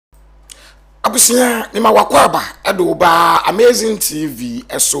abusia ni ma wakwaba edo ba Amazing TV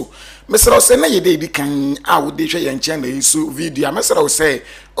eso mesra se na yede di kan a wo de hwe ye nche na isu video mesra se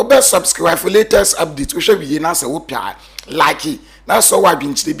obe subscribe for latest update wo hwe wie na se wo pia like na so wa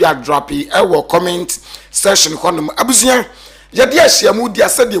binchire bi a drop e wo comment section honom abusia yede ahia mu di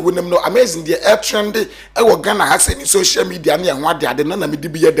asade wonam no Amazing de e trend e wo Ghana ha se ni social media na ho ade na me di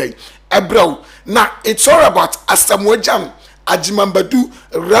bi yedai ebrew na it's all about Asamoah Ajimambadu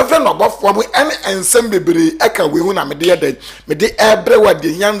Reverend Obofour mu ensem bebre eka we hu na me de yedai me de ebre wa de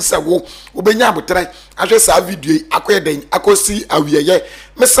Yansa wo obenya abotre ahwe sa video akoyeden akosi awiyeye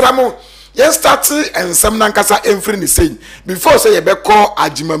mesra mo yen start ensem nankasa emfiri ni sei before say ye be call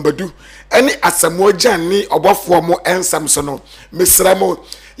Ajimambadu any Asamoah ni Obofour mu ensem so no mesra mo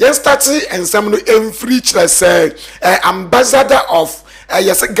yen start ensem no emfiri kire say ambassador of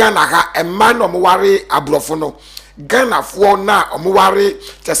yes Ghana ha a man no ware abrofo no Ghana for na omuware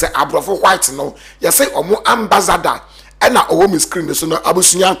tese abrofo white no yese omu ambassador na owo mi screen so no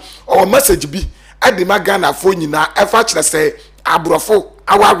abusunya o message bi ade ma Ghana for nyina efa kire se abrofo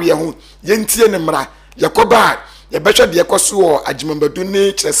aware ho yentie ne mra yakoba ye behwe de yekoso Ajimambadu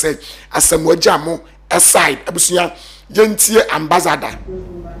ne kire se Asamoah mo aside abusunya yentie ambassador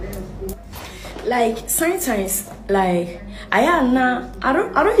like sometimes like I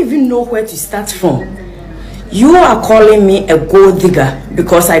don't even know where to start from. You are calling me a gold digger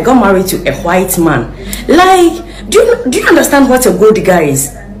because I got married to a white man. Like, do you understand what a gold digger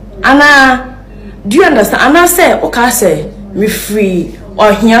is? Anna, do you understand? Anna say, okay, say me free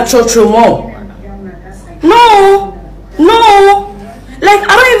or here trotro more. No. Like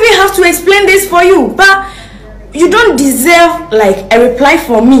I don't even have to explain this for you, but you don't deserve like a reply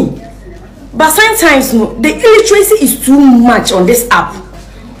from me. But sometimes no, the illiteracy is too much on this app.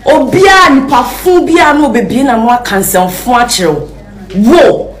 Obia ni parfum bia no baby na mo cancel fuachero.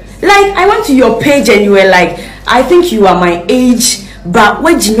 Whoa. Like I went to your page and you were like, I think you are my age, but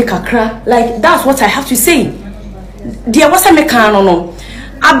where Jamaica cra? Like that's what I have to say. Dear what's a mecano no?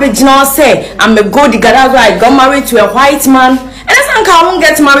 Abedino say I'm a gold digger, I got married to a white man. And I won't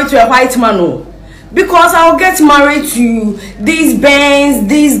get married to a white man no. Because I'll get married to these bands,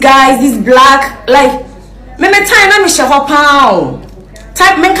 these guys, this black, like me time na me shava pound.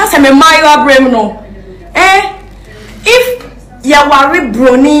 Type me kasa me mayo abrem no. If ya worry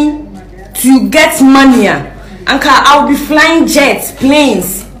brony to get money, anka I'll be flying jets,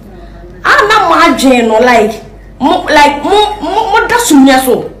 planes. I'm not margin no like mo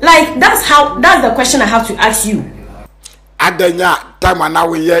so. Like that's the question I have to ask you. Adanya time na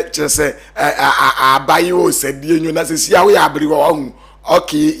we ye say abayi o sedie nyu na sisi a we abri wo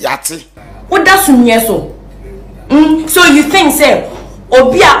okay yati what that sunye so so you think say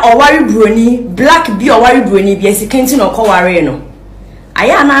obi a owari broni black bi owari broni bi esikanti no ko ware no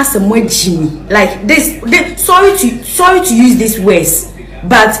aya na Asamoah Jimmy like this sorry to use these words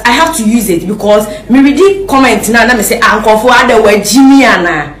but I have to use it because me read comment na me say ankofo ada wa Jimmy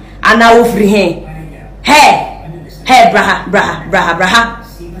ana wo free hey braha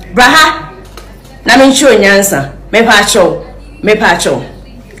na me show Yansa me pa cho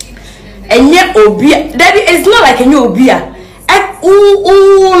enye obi that is not like enye obi a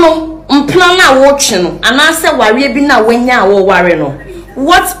no mplan na wo twe no ana se ware bi na wanya wo ware no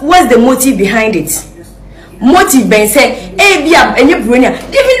what's the motive behind it? Motive ben say e bia enye bronia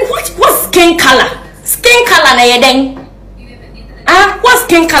even what skin color na yeden what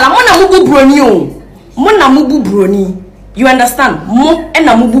skin color mo na mubu broni o Mona mubu broni. You understand? Mo and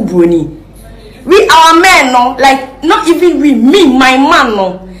a mubu broni. We our men no, like not even we, me, my man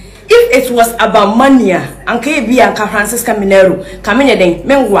no. If it was about money, Anke be Anka Francisca Minero, Kamine den,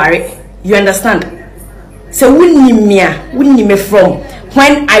 men worry. You understand? So wouldn't me from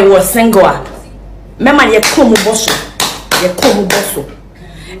when I was single. Mema ye komu bosso.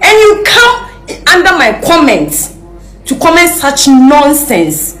 And you come under my comments to comment such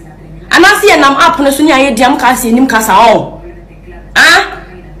nonsense. And I see an up on a sunya diam kasi nim kasa on.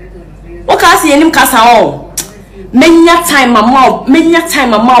 O kasi nim kasa on. Many time mama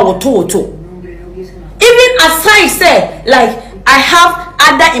wo to. Even aside say like I have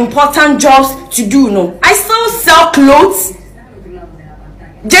other important jobs to do no. I still sell clothes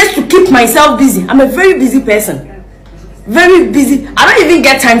just to keep myself busy. I'm a very busy person. Very busy. I don't even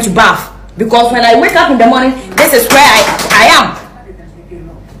get time to bath because when I wake up in the morning, this is where I am.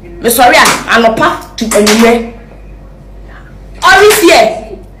 Me sorry, I'm not path to anywhere. All this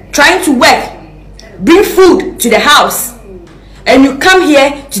year, trying to work, bring food to the house, and you come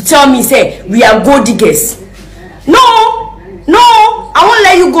here to tell me, say, we are gold diggers. No, I won't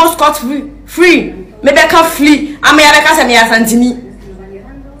let you go scot free. Maybe I can flee. I'm a santini.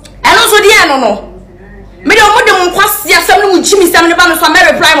 And also, no. Me don't want them kwasi asem no Jimmy sam ne ba no so me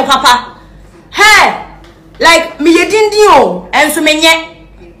reply mo papa. Hey, like me yedindi o, and so menye.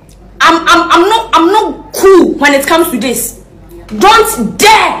 I'm not cool when it comes to this. Don't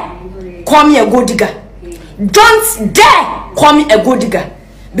dare call me a gold digger. Don't dare call me a gold digger.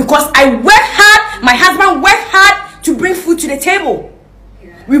 Because I work hard, my husband work hard to bring food to the table.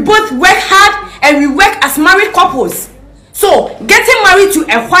 We both work hard and we work as married couples. So, getting married to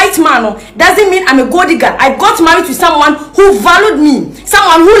a white man doesn't mean I'm a gold digger. I got married to someone who valued me,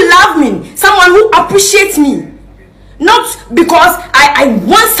 someone who loved me, someone who appreciates me. Not because I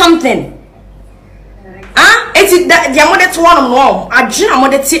want something. I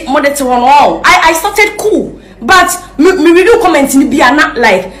started cool. But me do comment in be not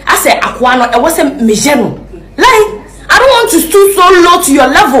like I say aquano, I wasn't mejeno. Like I don't want to stoop so low to your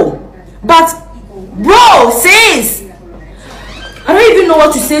level. But bro, sis, I don't even know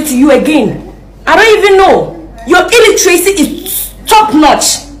what to say to you again. I don't even know. Your illiteracy is top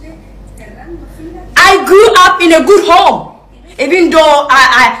notch. I grew up in a good home. Even though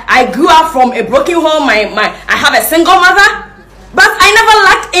I grew up from a broken home, I have a single mother, but I never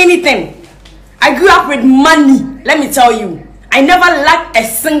lacked anything. I grew up with money. Let me tell you, I never lacked a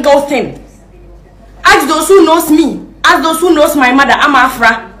single thing. Ask those who knows me. Ask those who knows my mother. I'm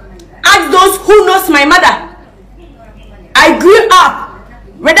Afra. Ask those who knows my mother. I grew up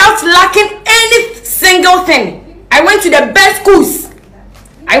without lacking any single thing. I went to the best schools.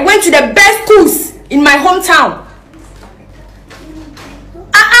 I went to the best schools in my hometown.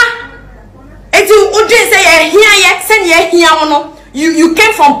 You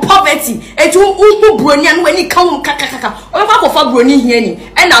came from poverty. Because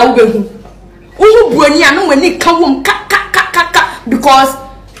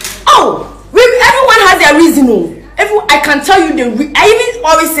everyone has their reason. I can tell you I even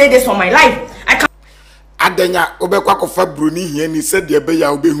always say this for my life. Adenya obekwa kofa broni hiani said de be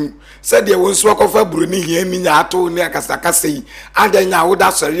ya obehu said de won so kofa broni hiani nya ato ne akasaka sei adenya wo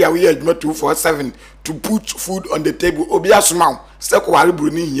da sori a we adwuma 247 to put food on the table obi asoma se ko ware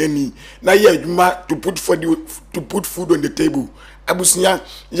broni hiani na ye adwuma to put food on the table abusunya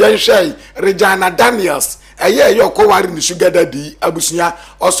yen shey Regina Daniels eye yo ko ware ni sugar daddy abusunya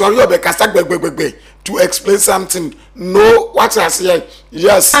osori obekasa gbegbegbe to explain something. No, what I say,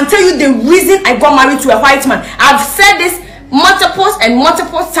 yes. I'll tell you the reason I got married to a white man. I've said this multiple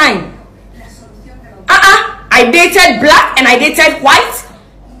times. I dated black and I dated white.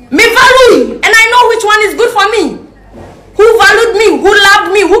 Me value, and I know which one is good for me. Who valued me, who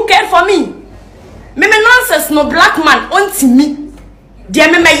loved me, who cared for me. Me nonsense no black man onti me. Dia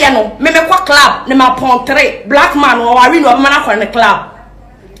me yano, me kwa club, ne ma pontre black man or I really man kwa the club.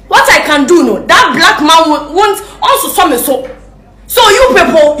 What I can do, no, that black man won't also some so. So you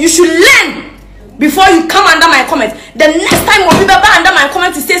people, you should learn before you come under my comment. The next time when people under my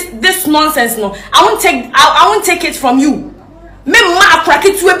comment to say this nonsense, no, I won't take it from you. Me ma akra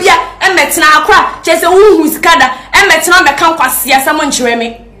ketu bia e metina akra chese hu skada e metina be kan kwase asamo nchire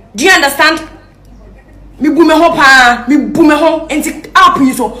me. Do you understand? Me bu me ho pa, me bu me ho enti up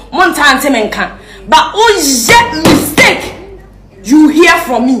you so monta ante menka. But oh mistake. You hear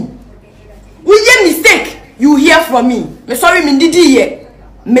from me. We ye mistake. You hear from me. Me sorry me didi ye.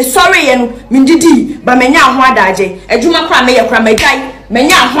 Me sorry ye no me didi. But me nya ho adaje. Ejuma kra me ye kra me gai. Me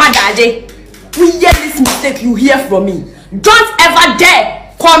nya ho adaje. We hear this mistake. You hear from me. Don't ever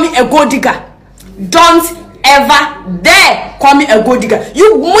dare call me a gold digger. Don't ever dare call me a gold digger.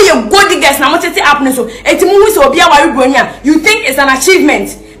 You mo ye gold diggers na mo tete happen so. Eti mo hu se obi awari bronya. You think it's an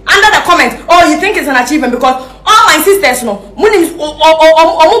achievement? Under the comment, oh, you think it's an achievement because all my sisters no munim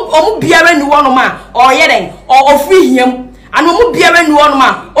omu biara ni wono ma or yeden or free him and omu biara ni wono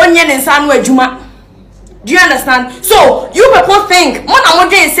ma onye ne nsa no adwuma. Do you understand? So you people think mo na mo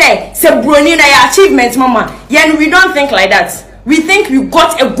dey say broni na your achievement mama. Yen we don't think like that. We think we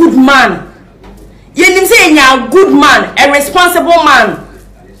got a good man. Yen say a good man, a responsible man.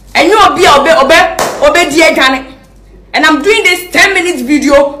 And you obe die adwane. And I'm doing this 10 minutes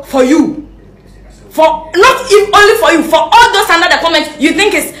video for you. For not if only for you, for all those under the comments you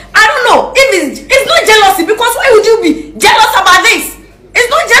think it's I don't know if it's not jealousy because why would you be jealous about this? It's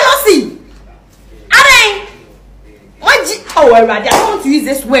not jealousy. I don't want to use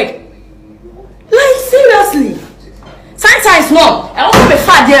this word. Like seriously. Sometimes no. I want to be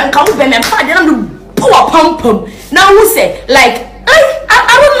fat there, can be me fat there, I'm power pump. Now who say like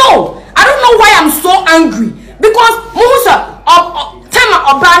I don't know. I don't know why I'm so angry. Because Musa time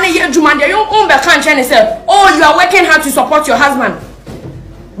obane ye adwuma de you be kan che ne say oh you are working hard to support your husband.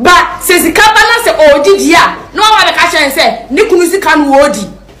 But says the kabana say oh did ya no one be ka che say ni kunu sika no odi.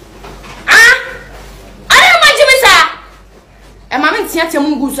 tia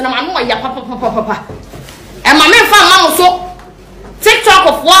mungu so na ma no ya papa e ma me fa mama so TikTok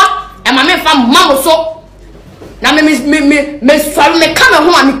of what e ma me fa mama so na me so me ka me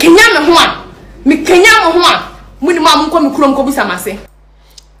ho a me kenya me ho a me kenya me ho a muni ma munko me kurom ko bisa mase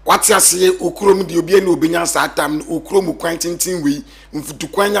wati ase okurom de obi ene obenya satam okurom kwan tintin wi mfutu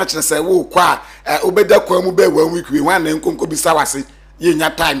kwan nya kire se wo kwa obeda kwa mu be wan wikwe wan na nkonko bisa wase ye nya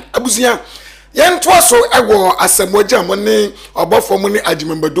time abusia yen to so ewo Asamoah jam ne Obofour mu ne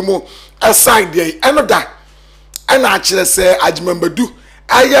Agimambadu mu aside dey enoda ana kire se Agimambadu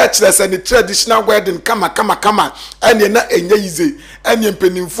aya kire se ne traditional wedding kama ene na enya yize ene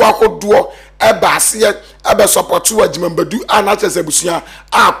mpenimfu akodo eba ase ebe support Agimambadu ana kire se busia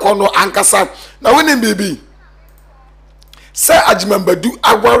akono ankasa na woni bibi se Agimambadu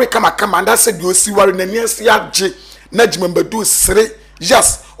awari kama anda se bi osi wari na niasi agye na Agimambadu sere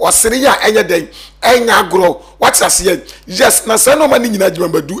yes osiri ya enye den enya agro what ase yes na se no mani nyina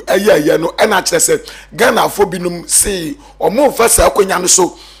Agimambadu eye no ena kire Ghana fo binum see omo fasa akonya no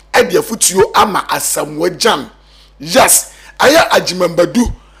so e de afutuo ama Asamoah jam yes aya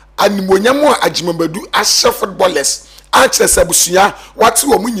Agimambadu animonyam a Agimambadu ashe footballers a kire se busuya wati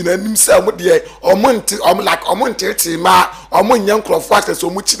omo nyina nim se omo de omo ntete ma omo nyankrofo atese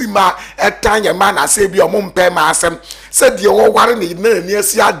omo chiri ma etanya ma na se bi omo mpe ma asem se de wo ware ne na ni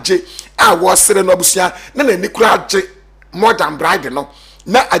asi agye a wo sere no busuya na ni kura agye more than bride no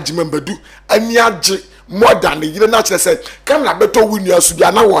na Agimambadu ani agye more than ne yire na kire se kam na beto wunu asu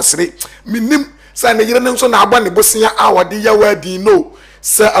bia na wo sere minim se ne yire ne nso na agba ne busuya a wode ya wadi no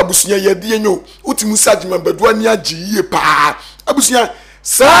sa abusunya yedi enyo utimu sa Agimambadu ani agye yie pa abusunya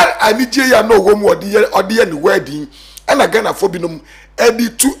sa anije ya no wo mu ode ye ne wedding ana Ghana fo binom edi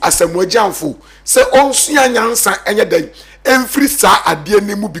tu Asamoah jamfo se onsuya Yansa enye dan emfiri sa ade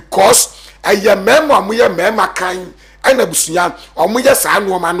anemu because aye memo amoye mema kan ana abusunya omoye sa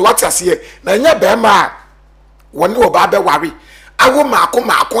no ma no watase na nya bema woni oba be ware awo maako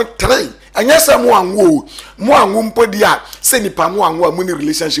 3 anya se mo anwo mpodi a se nipa mo anwo mu ni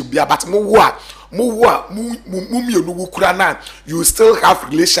relationship bia but mo mienu wo kura na you still have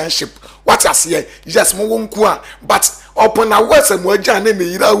relationship what I say yes mo wonku a but upon a Asamoah jam na me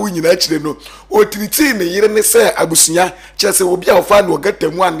yira wo nyina kire no o triti ne yire ne se abusunya chese obi a ofa no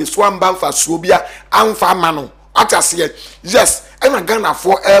gatamu an ne so amba mfa so obi a amfa ma no what I say yes ena Ghana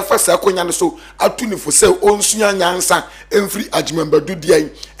for fasa konya no so atu ni fo se onsuya Yansa emfiri Agimambadu dian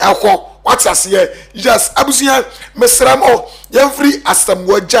ehwo what I say yes abusuya mesram o yemfiri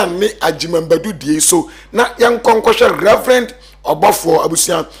Asamoah jam ne Agimambadu die so na yankonkoshe Reverend Obofour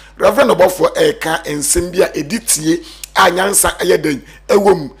abusuya Reverend Obofour eka ensembia editie Yansa ayeden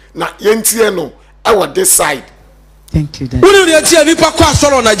ewom na yentie no ewo this side. Thank you, Dad. Who dey tie nipa kwa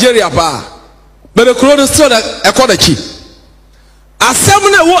soro Nigeria pa bebe kuro no still ekodachi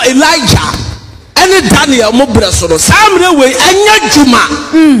asem na wo Elijah ene Daniel mo breso no samre we anya juma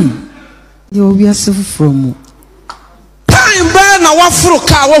You will be a from time ba na waforo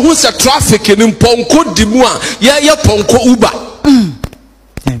ka wo hu se traffic ni mponko dimu a ye ponko Uber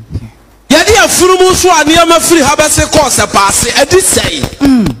Thank you. ye dey afurumu so aniama free habese course pass edi sei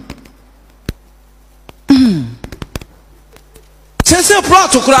Sese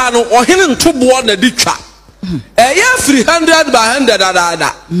plot kura no ohene ntobo na ditwa eye 300 by 100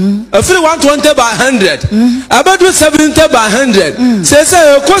 ada free 120 by 100 about 70 by 100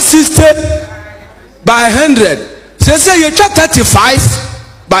 sese ko 60 by 100 sese ye 35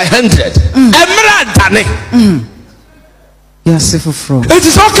 by 100 emra dane Yes, from it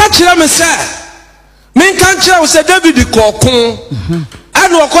is okay kire me say men kan kire we say David kokon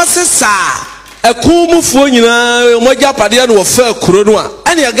anu okosesa ekumufo nyina moja pade no fa kuro no a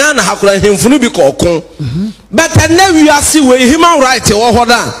ene Ghana hakura hemfunu bi kokon but na wiase we human right wo ho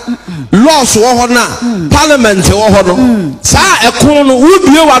na laws wo ho na parliament wo ho no sa ekun no wo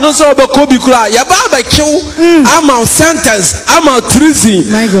bie wa no so obeko bi kura ya ba ba kiw ama sentence ama treason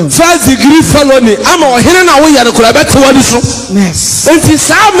first degree felony ama ohene na wo ya no kura bete wani so yes enti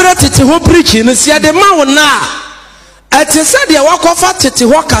sa mre tete ho preaching no sia de ma wo na ati said ya wakofa tete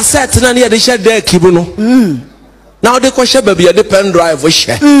ho cassette na ne de hye deck bu no now de ko hye baba de pen drive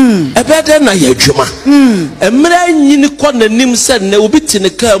hye ebede na ya adwuma emra nyini ko nanim said na obi ti ne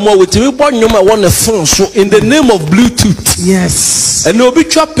ka mo wetimi bo nwoma won phone so in the name of Bluetooth yes and obi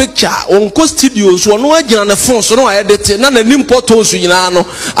twa picture on ko studio so no agina ne phone so no ayedete na nanim photo so nyina no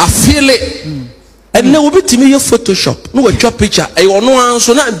afile and now obi timi ye Photoshop no we twa picture e ono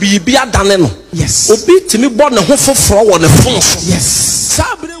anso na bibi adane no yes obi timi bo ne ho foforo wo ne phone so yes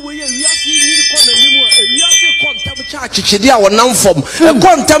sabre we ye wiase yiri ko na nimu e wiase kontam cha chichidi a wonam fom e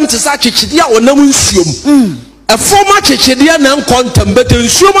kontam te sa chichidi a wonam nsuom a former chichedia nan quantum but in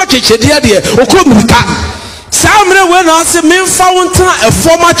so much chichedia dear okomrika samre we na se memfa wonta a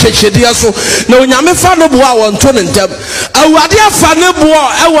former chichedia so na onyame fa no boa wonto ne ntem awade afa ne boa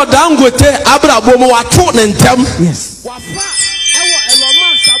e wo dangote abrabo mo wato ne ntem Yes. wafa e wo eloma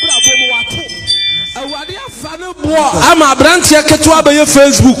abrabo mo wato awade afa ne boa ama branche keto ba ye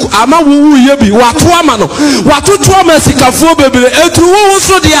Facebook ama wuwu ye bi wato ama no wato to ama sikafo bebele etu wo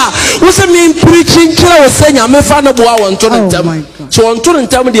so dia wo se me preaching kira wo se nyame fa ne boa wonto ne ntem so wonto ne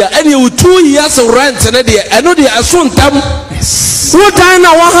ntem dia ene wo 2 years rent ne dia eno dia eso ntem wo dan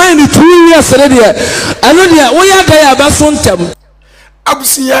na wo han ni 2 years ne dia eno dia wo ya da ya ba so ntem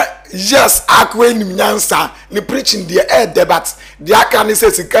abusia yes akwe nim Yansa ni preaching the debate the akani say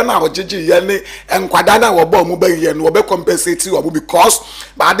sika na ojeje ye ne enkwada na wo ba mu ba ye no be compensate wo because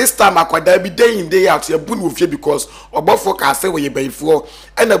by this time akwada bi day in day out ye bu no fie because Obofour ka say we ye bayifo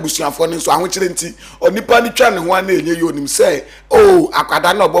na abusuafo ne so ahokire nti onipa ni twa ne ho na enye yonim say oh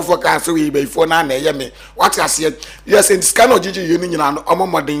akwada na Obofour ka say we ye bayifo na na ye me what ase yes in sika na ojeje ye ni nyina no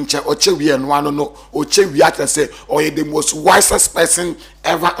omomodin che oche wie no ano no oche wie ata say or the most wisest person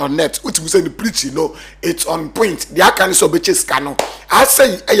ever on net which we say the preaching no it's on point the akani so beches kano I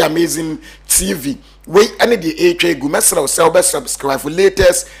say amazing TV we any the HA go mesra yourself subscribe for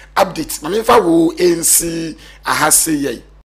latest updates mamifa wo NC ahase ye